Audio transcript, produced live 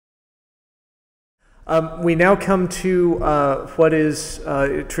We now come to what is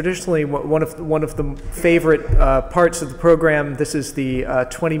traditionally one of the favorite parts of the program. This is the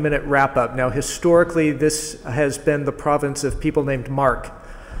 20-minute wrap-up. Now, historically, this has been the province of people named Mark.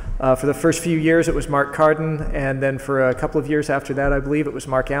 For the first few years, it was Mark Carden, and then for a couple of years after that, I believe it was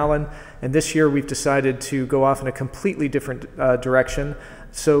Mark Allen. And this year, we've decided to go off in a completely different direction.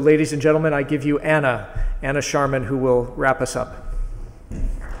 So, ladies and gentlemen, I give you Anna Sharman, who will wrap us up.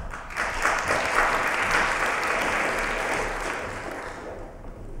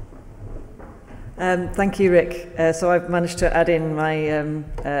 Thank you, Rick. So I've managed to add in my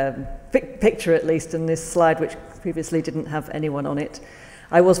picture, at least, in this slide, which previously didn't have anyone on it.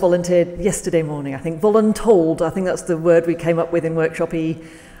 I was volunteered yesterday morning, I think. Voluntold, I think that's the word we came up with in Workshop E.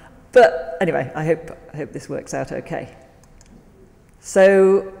 But anyway, I hope this works out okay.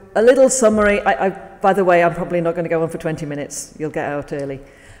 So a little summary. By the way, I'm probably not going to go on for 20 minutes. You'll get out early.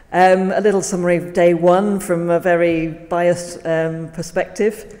 A little summary of day one from a very biased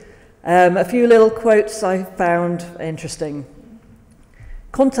perspective. A few little quotes I found interesting.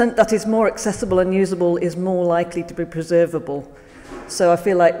 Content that is more accessible and usable is more likely to be preservable. So I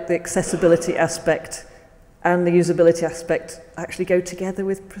feel like the accessibility aspect and the usability aspect actually go together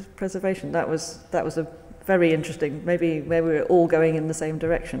with preservation. That was a very interesting. Maybe we're all going in the same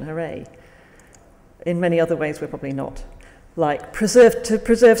direction. Hooray! In many other ways, we're probably not. Like to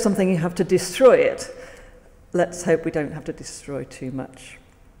preserve something, you have to destroy it. Let's hope we don't have to destroy too much.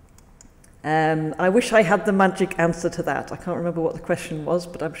 I wish I had the magic answer to that. I can't remember what the question was,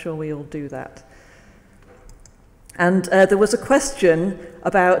 but I'm sure we all do that. And there was a question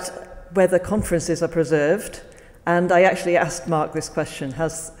about whether conferences are preserved, and I actually asked Mark this question: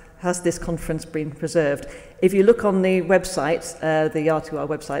 Has this conference been preserved? If you look on the website, the R2R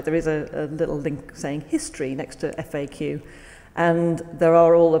website, there is a little link saying history next to FAQ, and there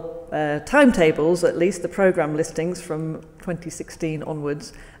are all the timetables, at least the program listings from 2016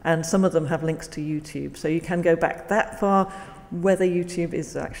 onwards, and some of them have links to YouTube, so you can go back that far. Whether YouTube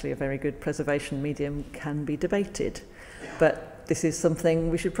is actually a very good preservation medium can be debated, but this is something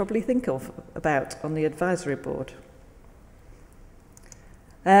we should probably think about on the advisory board.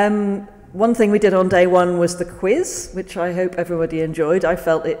 One thing we did on day one was the quiz, which I hope everybody enjoyed. I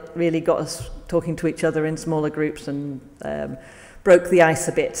felt it really got us talking to each other in smaller groups and broke the ice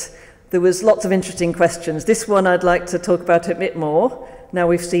a bit. There was lots of interesting questions. This one I'd like to talk about a bit more. Now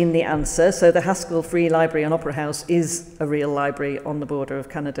we've seen the answer. So the Haskell Free Library and Opera House is a real library on the border of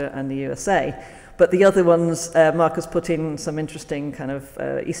Canada and the USA. But the other ones, Mark has put in some interesting kind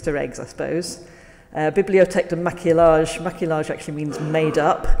of Easter eggs, I suppose. Bibliothèque de maquillage. Maquillage actually means made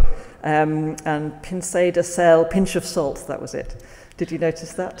up. And pincée de sel, pinch of salt, that was it. Did you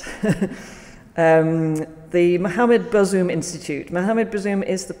notice that? The Mohamed Bazoum Institute. Mohamed Bazoum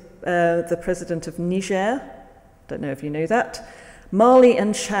is the president of Niger. Don't know if you knew that. Mali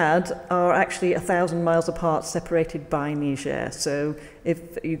and Chad are actually 1,000 miles apart, separated by Niger. So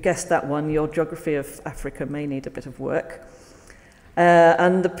if you guessed that one, your geography of Africa may need a bit of work.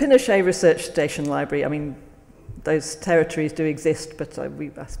 And the Pinochet Research Station Library, I mean, those territories do exist, but I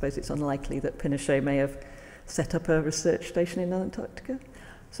suppose it's unlikely that Pinochet may have set up a research station in Antarctica.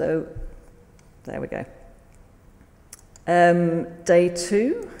 So there we go. Day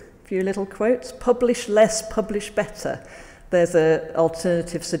two, a few little quotes. Publish less, publish better. There's an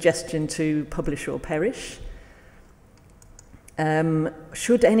alternative suggestion to publish or perish.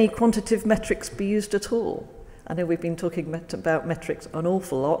 Should any quantitative metrics be used at all? I know we've been talking about metrics an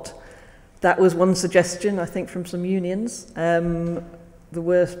awful lot. That was one suggestion, I think, from some unions. There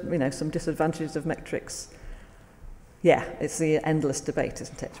were, some disadvantages of metrics. Yeah, it's the endless debate,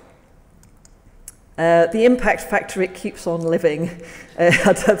 isn't it? The impact factor, it keeps on living.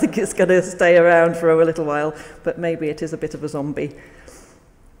 I don't think it's going to stay around for a little while, but maybe it is a bit of a zombie.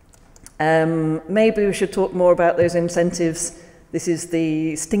 Maybe we should talk more about those incentives. This is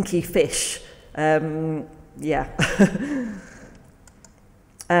the stinky fish. Yeah.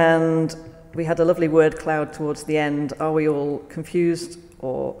 And we had a lovely word cloud towards the end. Are we all confused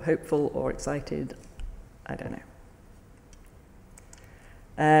or hopeful or excited? I don't know.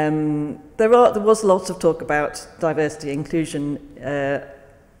 There was lots of talk about diversity, inclusion,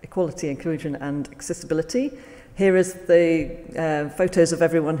 equality, inclusion, and accessibility. Here is the photos of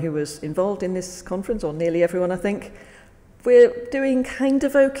everyone who was involved in this conference, or nearly everyone, I think. We're doing kind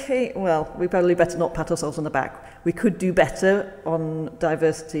of okay. Well, we probably better not pat ourselves on the back. We could do better on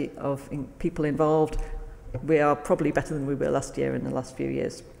diversity of people involved. We are probably better than we were last year in the last few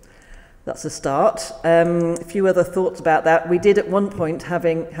years. That's a start. A few other thoughts about that. We did at one point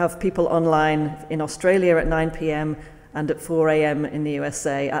have people online in Australia at 9 p.m. and at 4 a.m. in the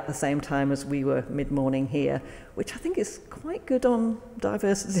USA at the same time as we were mid-morning here, which I think is quite good on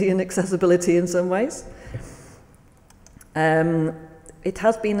diversity and accessibility in some ways. It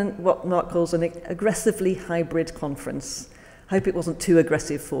has been what Mark calls an aggressively hybrid conference. I hope it wasn't too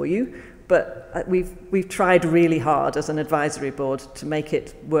aggressive for you, but we've tried really hard as an advisory board to make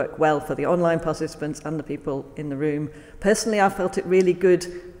it work well for the online participants and the people in the room. Personally, I felt it really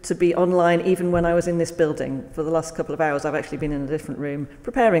good to be online even when I was in this building. For the last couple of hours, I've actually been in a different room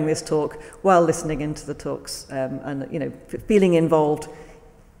preparing this talk while listening into the talks and feeling involved,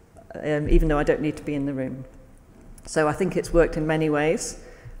 even though I don't need to be in the room. So I think it's worked in many ways,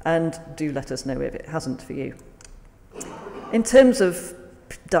 and do let us know if it hasn't for you. In terms of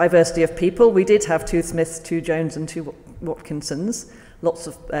diversity of people, we did have 2 Smiths, 2 Jones and 2 Watkinsons. Lots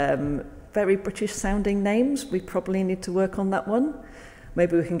of very British sounding names. We probably need to work on that one.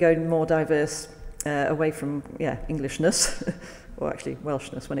 Maybe we can go more diverse away from Englishness, or actually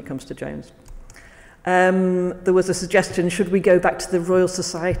Welshness when it comes to Jones. There was a suggestion, should we go back to the Royal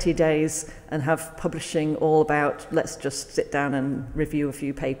Society days and have publishing all about, let's just sit down and review a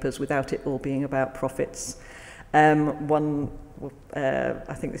few papers without it all being about profits. I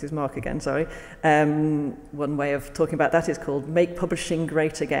think this is Mark again, sorry. One way of talking about that is called Make Publishing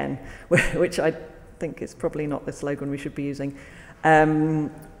Great Again, which I think is probably not the slogan we should be using. The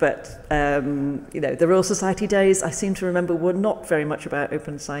Royal Society days, I seem to remember, were not very much about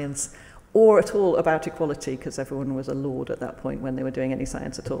open science or at all about equality, because everyone was a lord at that point when they were doing any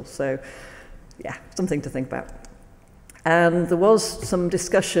science at all. So, yeah, something to think about. And there was some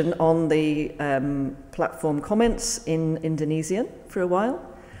discussion on the platform comments in Indonesian for a while.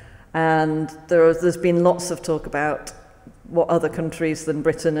 And there's been lots of talk about what other countries than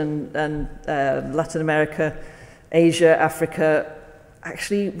Britain and Latin America, Asia, Africa.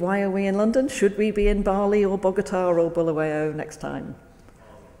 Actually, why are we in London? Should we be in Bali or Bogota or Bulawayo next time?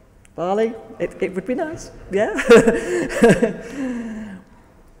 Bali? It would be nice, yeah.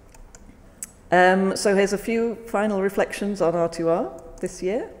 So here's a few final reflections on R2R this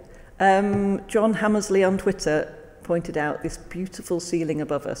year. John Hammersley on Twitter pointed out this beautiful ceiling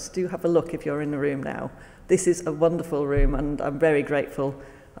above us. Do have a look if you're in the room now. This is a wonderful room, and I'm very grateful.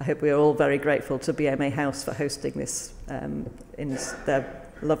 I hope we are all very grateful to BMA House for hosting this in their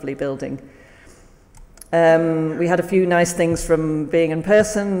lovely building. We had a few nice things from being in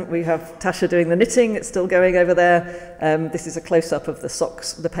person. We have Tasha doing the knitting. It's still going over there. This is a close-up of the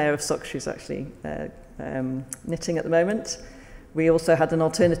socks, the pair of socks she's actually knitting at the moment. We also had an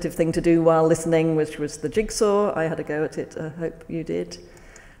alternative thing to do while listening, which was the jigsaw. I had a go at it. I hope you did.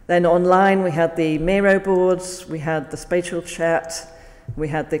 Then online, we had the Miro boards. We had the spatial chat. We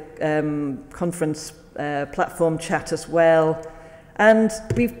had the conference platform chat as well. And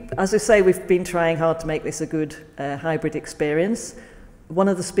as I say, we've been trying hard to make this a good hybrid experience. One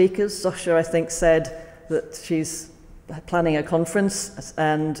of the speakers, Zosha, I think, said that she's planning a conference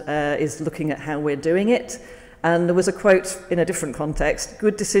and is looking at how we're doing it. And there was a quote in a different context: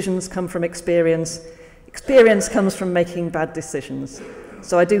 good decisions come from experience. Experience comes from making bad decisions.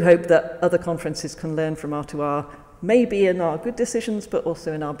 So I do hope that other conferences can learn from R2R, maybe in our good decisions, but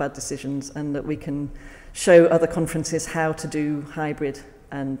also in our bad decisions, and that we can show other conferences how to do hybrid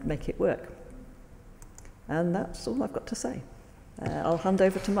and make it work. And that's all I've got to say. I'll hand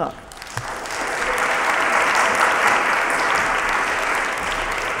over to Mark.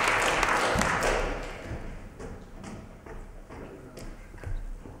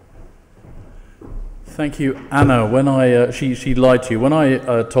 Thank you, Anna. When she lied to you. When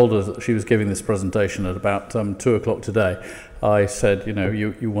I told her that she was giving this presentation at about 2 o'clock today, I said,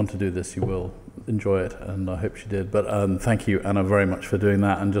 you want to do this, you will enjoy it, and I hope she did. But thank you, Anna, very much for doing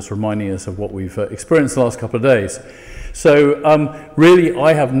that and just reminding us of what we've experienced the last couple of days. So really,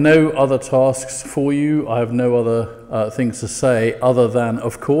 I have no other tasks for you. I have no other things to say other than,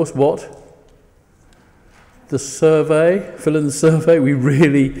 of course, what? The survey, fill in the survey.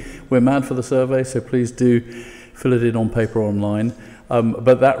 We're mad for the survey, so please do fill it in on paper or online.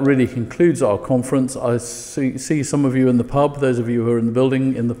 But that really concludes our conference. I see some of you in the pub. Those of you who are in the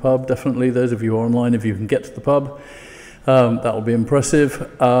building, in the pub, definitely. Those of you who are online, if you can get to the pub, that will be impressive.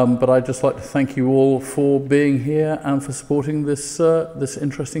 But I'd just like to thank you all for being here and for supporting this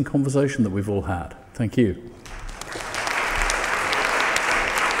interesting conversation that we've all had. Thank you.